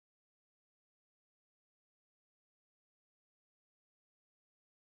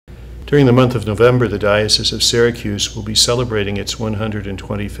During the month of November, the Diocese of Syracuse will be celebrating its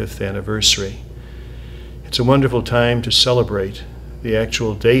 125th anniversary. It's a wonderful time to celebrate. The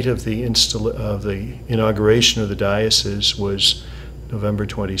actual date of the inauguration of the diocese was November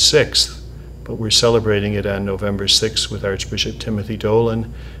 26th, but we're celebrating it on November 6th with Archbishop Timothy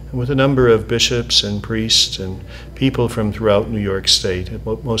Dolan and with a number of bishops and priests and people from throughout New York State, and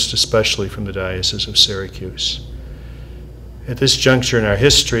most especially from the Diocese of Syracuse. At this juncture in our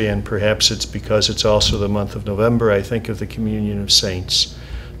history, and perhaps it's because it's also the month of November, I think of the communion of saints,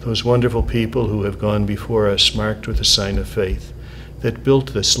 those wonderful people who have gone before us marked with the sign of faith, that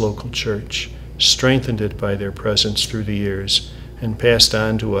built this local church, strengthened it by their presence through the years, and passed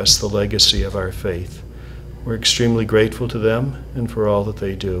on to us the legacy of our faith. We're extremely grateful to them and for all that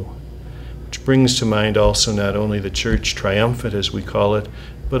they do. Which brings to mind also not only the church triumphant, as we call it,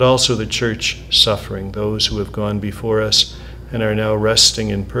 but also the church suffering, those who have gone before us and are now resting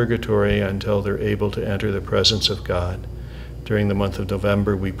in purgatory until they're able to enter the presence of God. During the month of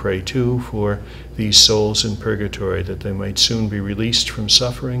November, we pray too for these souls in purgatory, that they might soon be released from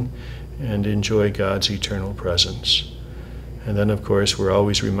suffering and enjoy God's eternal presence. And then, of course, we're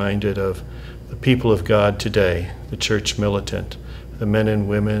always reminded of the people of God today, the church militant, the men and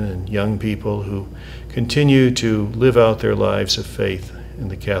women and young people who continue to live out their lives of faith in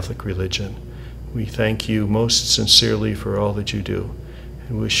the Catholic religion. We thank you most sincerely for all that you do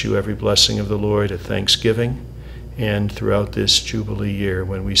and wish you every blessing of the Lord at Thanksgiving and throughout this Jubilee year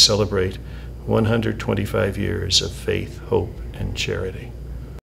when we celebrate 125 years of faith, hope, and charity.